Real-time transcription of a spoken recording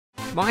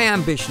My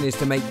ambition is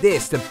to make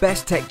this the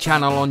best tech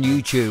channel on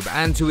YouTube,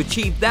 and to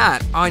achieve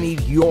that, I need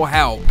your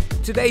help.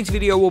 Today's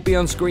video will be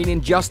on screen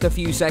in just a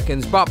few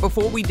seconds, but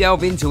before we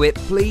delve into it,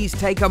 please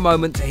take a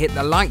moment to hit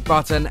the like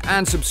button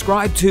and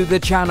subscribe to the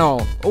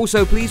channel.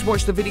 Also, please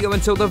watch the video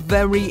until the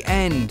very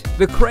end.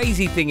 The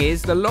crazy thing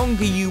is, the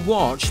longer you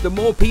watch, the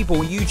more people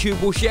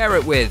YouTube will share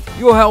it with.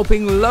 You're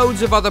helping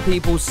loads of other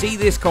people see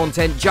this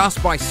content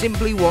just by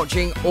simply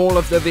watching all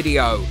of the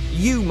video.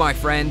 You, my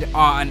friend,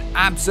 are an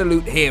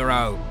absolute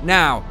hero.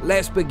 Now,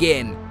 let's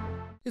begin.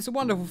 It's a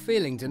wonderful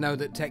feeling to know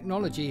that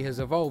technology has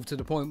evolved to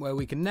the point where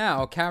we can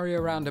now carry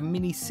around a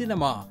mini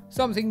cinema,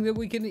 something that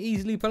we can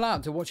easily pull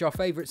out to watch our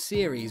favourite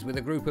series with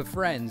a group of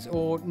friends,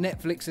 or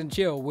Netflix and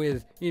chill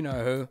with you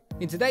know who.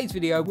 In today's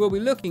video, we'll be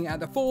looking at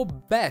the 4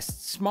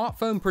 best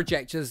smartphone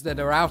projectors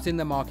that are out in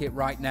the market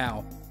right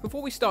now.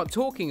 Before we start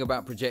talking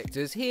about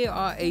projectors, here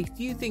are a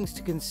few things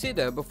to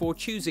consider before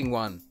choosing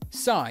one.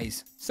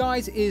 Size.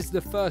 Size is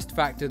the first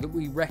factor that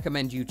we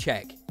recommend you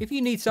check. If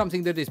you need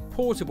something that is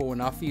portable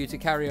enough for you to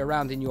carry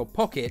around in your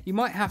pocket, you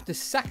might have to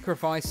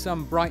sacrifice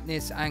some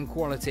brightness and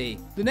quality.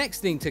 The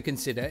next thing to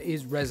consider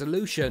is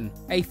resolution.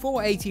 A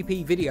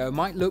 480p video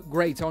might look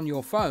great on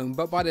your phone,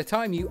 but by the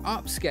time you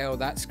upscale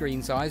that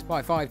screen size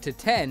by 5 to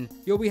 10,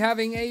 you'll be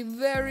having a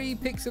very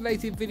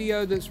pixelated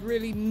video that's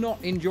really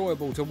not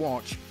enjoyable to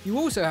watch. You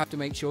also have to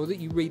make sure that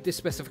you read the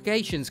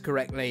specifications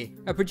correctly.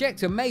 A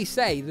projector may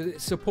say that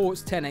it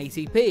supports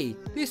 1080p.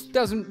 This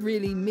doesn't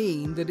really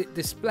mean that it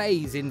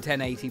displays in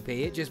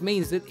 1080p, it just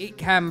means that it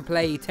can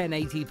play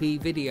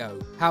 1080p video.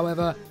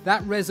 However,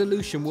 that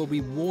resolution will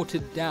be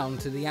watered down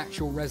to the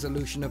actual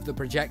resolution of the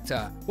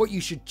projector. What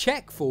you should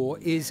check for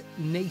is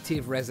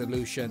native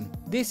resolution.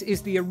 This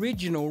is the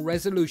original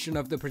resolution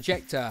of the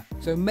projector,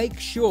 so make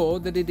sure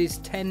that it is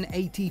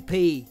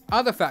 1080p.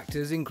 Other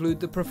factors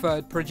include the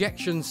preferred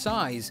projection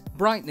size,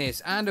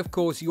 brightness, and of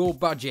course your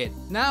budget.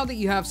 Now that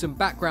you have some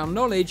background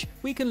knowledge,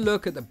 we can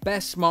look at the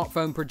best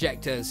smartphone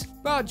projectors.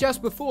 But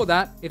just before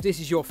that, if this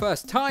is your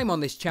first time on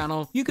this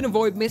channel, you can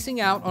avoid missing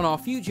out on our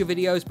future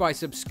videos by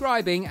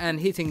subscribing and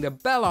hitting the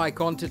bell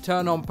icon to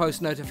turn on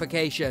post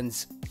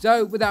notifications.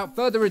 So without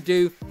further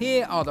ado,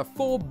 here are the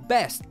 4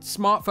 best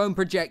smartphone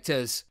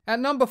projectors. At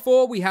number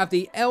 4, we have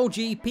the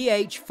LG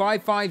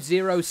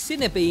PH550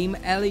 Cinebeam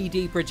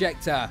LED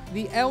projector.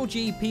 The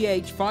LG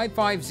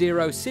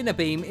PH550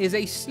 Cinebeam is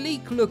a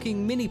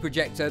sleek-looking mini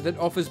projector that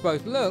offers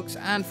both looks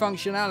and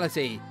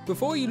functionality.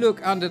 Before you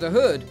look under the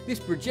hood, this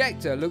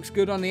projector looks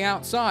good on the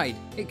outside.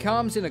 It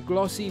comes in a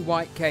glossy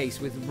white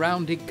case with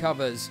rounded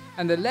covers,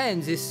 and the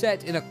lens is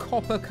set in a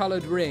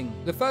copper-colored ring.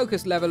 The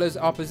focus levelers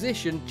are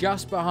positioned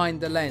just behind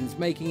the lens,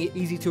 making it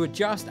easy to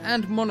adjust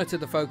and monitor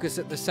the focus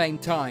at the same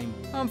time.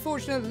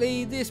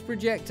 Unfortunately, this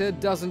projector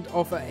doesn't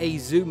offer a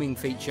zooming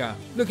feature.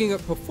 Looking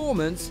at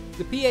performance,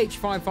 the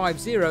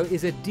PH550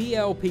 is a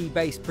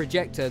DLP-based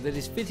projector that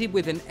is fitted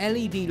with an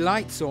LED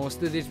light source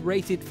that is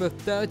rated for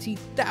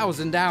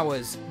 30,000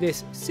 hours.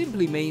 This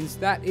simply means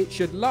that it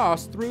should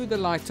last through the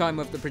lifetime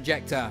of the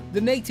projector.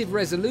 The native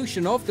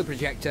resolution of the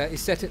projector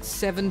is set at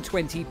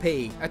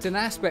 720p at an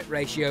aspect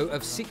ratio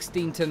of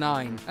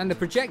 16:9, and the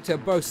projector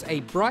boasts a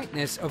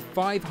brightness of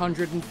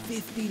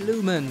 550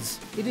 lumens.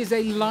 It is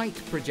a light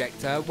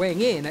projector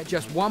weighing in at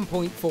just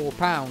 1.4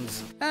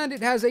 pounds, and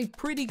it has a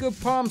pretty good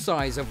palm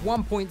size of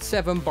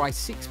 1.7 by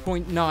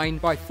 6.9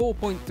 by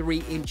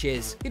 4.3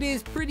 inches. It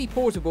is pretty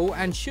portable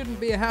and shouldn't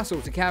be a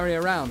hassle to carry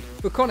around.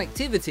 For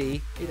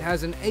connectivity, it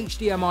has an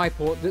HDMI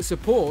port that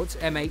supports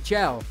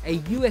MHL, a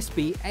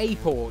USB-A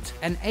port,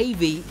 an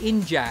AV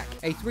in-jack,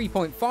 a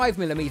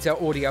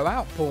 3.5mm audio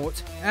out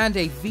port, and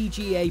a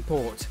VGA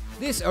port.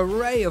 This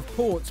array of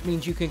ports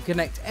means you can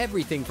connect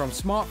everything from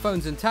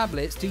smartphones and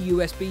tablets to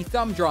USB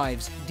thumb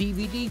drives,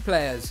 DVD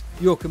players,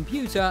 your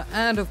computer,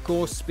 and of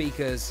course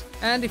speakers.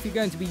 And if you're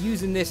going to be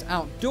using this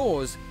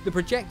outdoors, the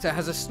projector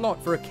has a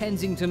slot for a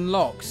Kensington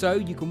lock, so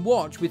you can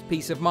watch with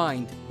peace of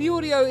mind. The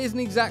audio isn't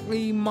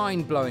exactly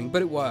mind-blowing,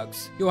 but it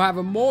works. You'll have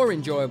a more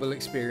enjoyable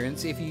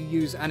experience if you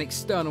use an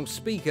external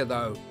speaker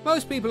though.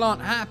 Most people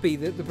aren't happy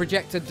that the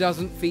projector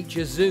doesn't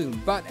feature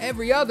zoom, but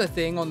every other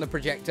thing on the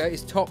projector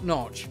is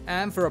top-notch,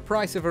 and for a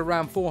price of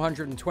around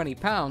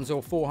 £420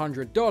 or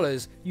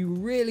 $400, you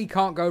really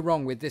can't go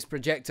wrong with this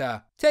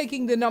projector.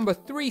 Taking the number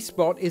 3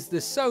 spot is the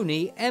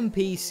Sony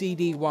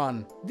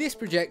MP-CD1. This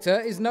projector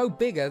is no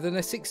bigger than a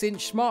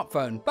 6-inch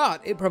smartphone, but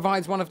it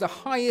provides one of the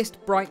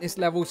highest brightness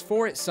levels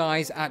for its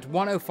size at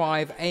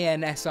 105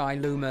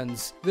 ANSI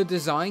lumens. The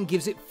design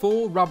gives it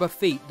 4 rubber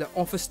feet that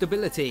offer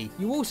stability.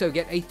 You also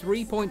get a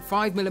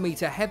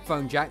 3.5mm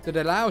headphone jack that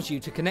allows you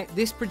to connect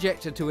this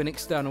projector to an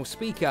external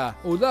speaker,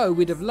 although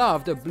we'd have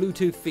loved a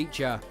Bluetooth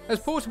feature. As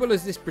portable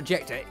as this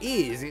projector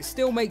is, it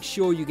still makes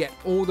sure you get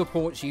all the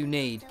ports you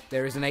need.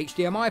 There is an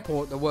HDMI HDMI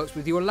port that works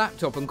with your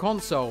laptop and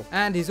console,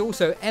 and is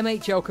also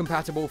MHL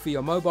compatible for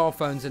your mobile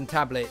phones and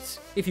tablets.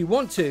 If you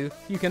want to,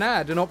 you can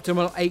add an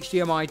optimal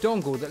HDMI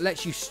dongle that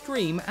lets you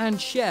stream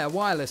and share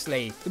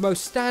wirelessly. The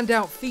most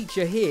standout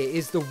feature here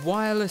is the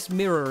wireless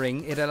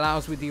mirroring it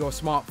allows with your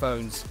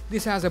smartphones.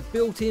 This has a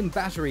built-in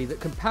battery that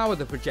can power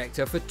the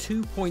projector for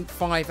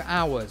 2.5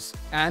 hours.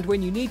 And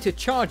when you need to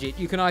charge it,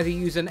 you can either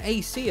use an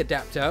AC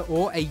adapter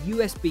or a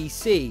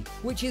USB-C,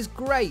 which is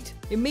great.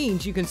 It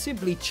means you can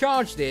simply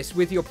charge this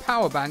with your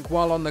power bank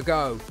while on the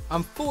go.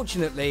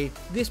 Unfortunately,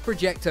 this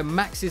projector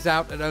maxes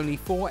out at only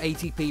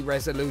 480p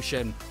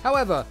resolution.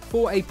 However,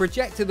 for a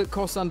projector that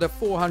costs under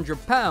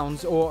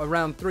 £400 or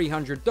around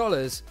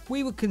 $300,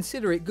 we would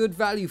consider it good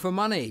value for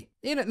money.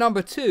 In at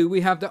number 2,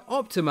 we have the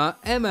Optoma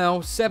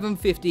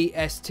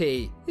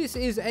ML750ST. This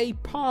is a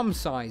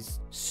palm-sized,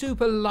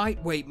 super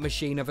lightweight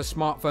machine of a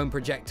smartphone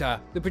projector.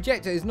 The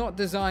projector is not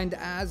designed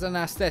as an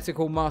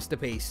aesthetical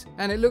masterpiece,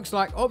 and it looks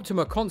like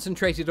Optoma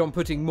concentrated on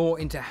putting more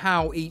into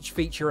how each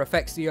feature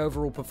affects the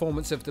overall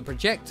performance of the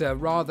projector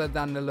rather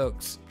than the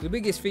looks. The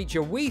biggest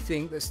feature we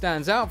think that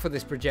stands out for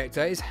this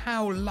projector is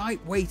how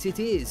lightweight it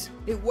is.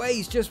 It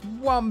weighs just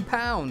 1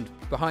 pound.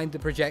 Behind the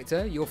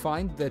projector, you'll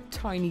find the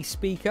tiny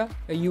speaker,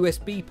 a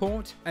USB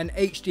port, an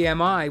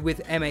HDMI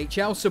with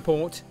MHL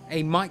support,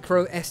 a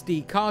micro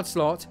SD card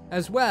slot,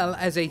 as well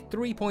as a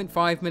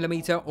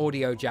 3.5mm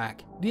audio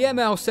jack. The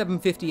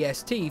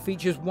ML750ST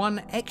features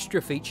one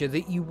extra feature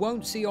that you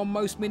won't see on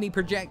most mini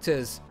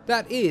projectors.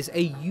 That is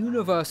a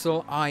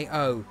universal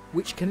I/O,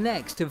 which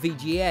connects to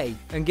VGA.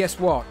 And guess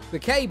what? The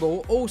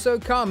cable also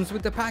comes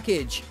with the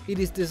package. It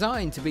is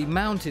designed to be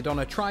mounted on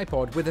a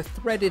tripod with a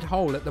threaded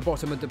hole at the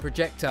bottom of the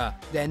projector.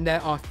 Then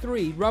there are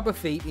 3 rubber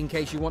feet in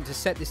case you want to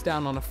set this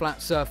down on a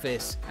flat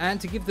surface.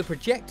 And to give the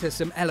projector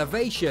some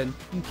elevation,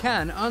 you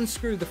can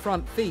unscrew the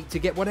front feet to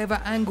get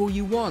whatever angle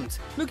you want.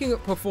 Looking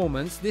at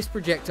performance, this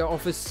projector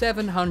offers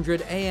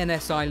 700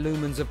 ANSI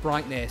lumens of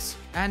brightness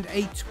and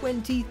a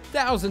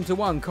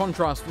 20,000:1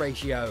 contrast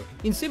ratio.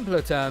 In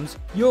simpler terms,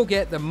 you'll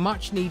get the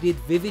much needed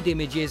vivid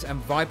images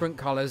and vibrant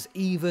colors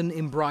even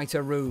in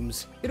brighter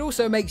rooms. It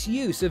also makes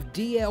use of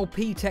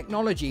DLP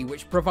technology,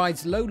 which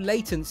provides low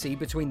latency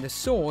between the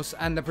source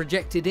and the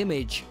projected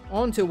image.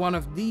 On to one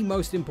of the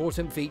most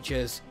important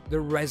features, the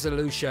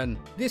resolution.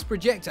 This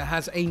projector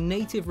has a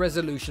native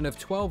resolution of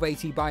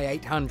 1280 by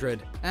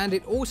 800, and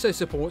it also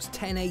supports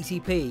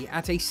 1080p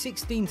at a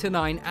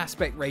 16:9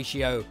 aspect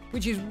ratio,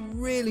 which is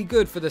really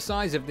good for the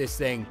size of this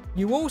thing.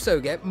 You also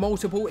get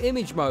multiple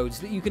image modes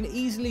that you can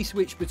easily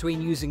switch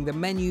between using the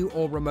menu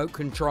or remote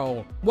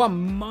control.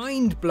 One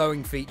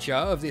mind-blowing feature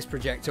of this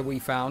projector we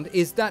found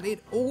is that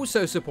it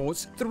also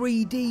supports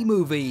 3D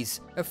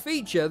movies, a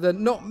feature that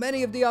not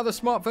many of the other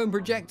smartphone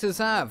projectors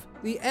have.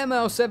 The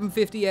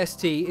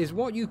ML750ST is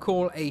what you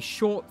call a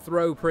short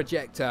throw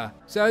projector,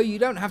 so you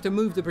don't have to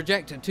move the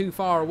projector too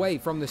far away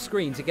from the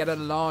screen to get a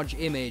large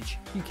image.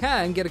 You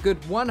can get a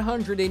good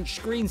 100-inch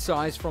screen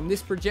size from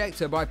this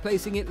projector by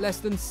placing it less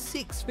than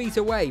 6 feet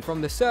away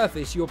from the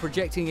surface you're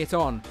projecting it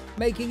on,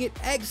 making it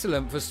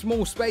excellent for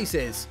small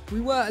spaces.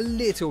 We were a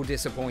little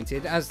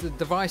disappointed as the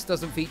device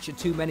doesn't feature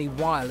too many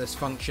wireless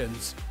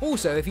functions.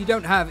 Also, if you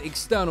don't have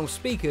external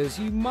speakers,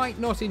 you might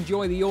not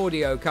enjoy the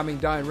audio coming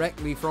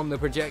directly from the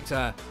projector.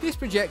 This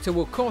projector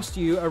will cost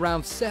you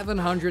around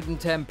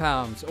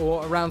 £710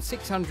 or around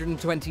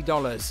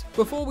 $620.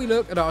 Before we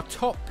look at our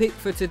top pick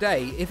for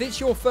today, if it's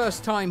your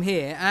first time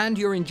here and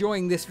you're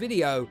enjoying this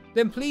video,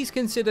 then please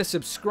consider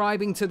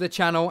subscribing to the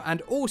channel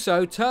and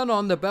also turn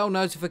on the bell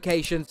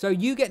notification so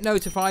you get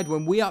notified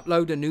when we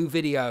upload a new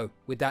video.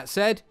 With that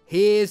said,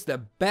 here's the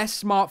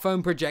best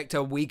smartphone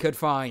projector we could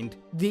find.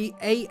 The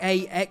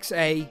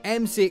AAXA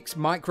M6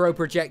 micro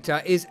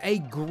projector is a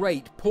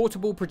great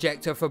portable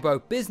projector for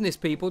both business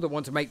people that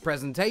want to make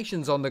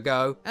presentations on the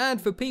go and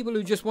for people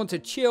who just want to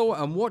chill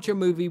and watch a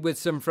movie with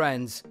some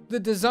friends. The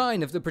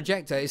design of the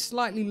projector is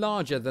slightly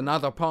larger than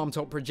other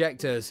palm-top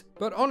projectors,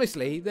 but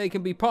honestly they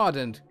can be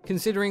pardoned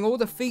considering all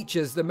the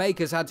features the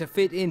makers had to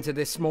fit into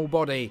this small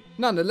body.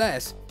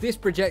 Nonetheless, this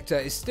projector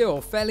is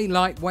still fairly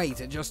lightweight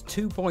at just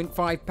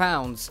 2.5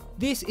 pounds.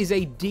 This is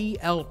a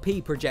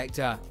DLP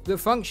projector that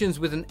functions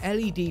with an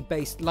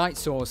LED-based light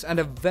source and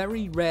a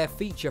very rare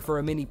feature for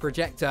a mini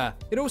projector.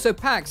 It also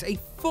packs a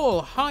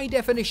full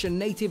high-definition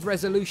native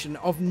resolution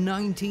of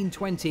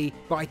 1920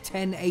 by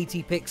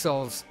 1080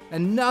 pixels.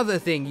 Another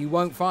thing you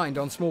won't find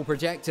on small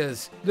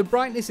projectors. The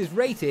brightness is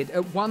rated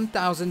at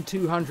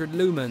 1200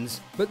 lumens,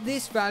 but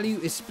this value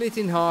is split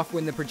in half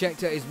when the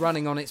projector is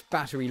running on its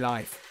battery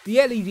life. The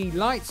LED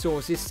light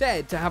source is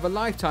said to have a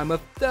lifetime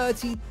of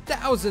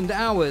 30,000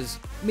 hours,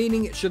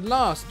 meaning it should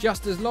last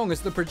just as long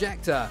as the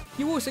projector.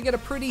 You also get a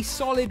pretty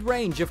solid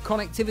range of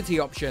connectivity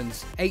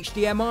options: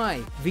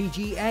 HDMI,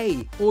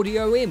 VGA,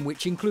 audio in,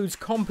 which includes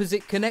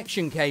composite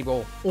connection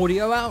cable,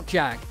 audio out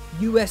jack,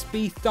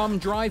 USB thumb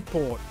drive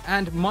port,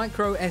 and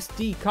micro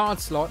SD card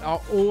slot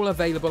are all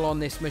available on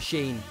this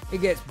machine.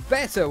 It gets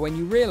better when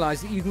you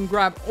realize that you can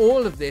grab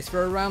all of this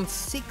for around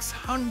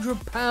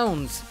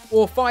 £600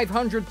 or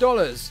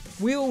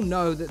 $500. We all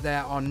know that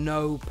there are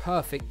no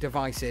perfect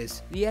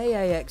devices. The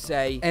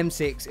AAXA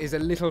M6 is a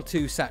little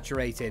too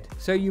saturated,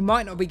 so you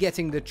might not be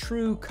getting the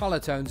true color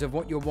tones of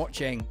what you're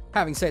watching.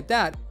 Having said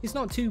that, it's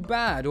not too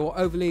bad or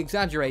overly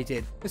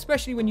exaggerated,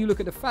 especially when you look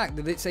at the fact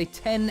that it's a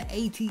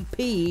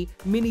 1080p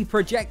mini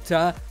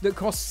projector that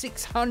costs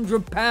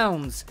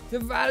 £600. The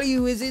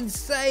value is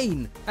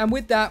insane. And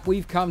with that,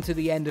 we've come to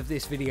the end of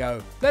this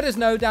video. Let us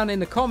know down in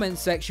the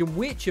comments section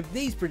which of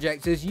these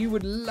projectors you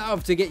would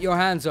love to get your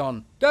hands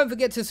on. Don't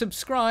forget to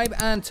subscribe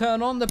and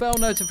turn on the bell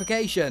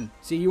notification.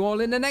 See you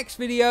all in the next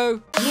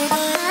video.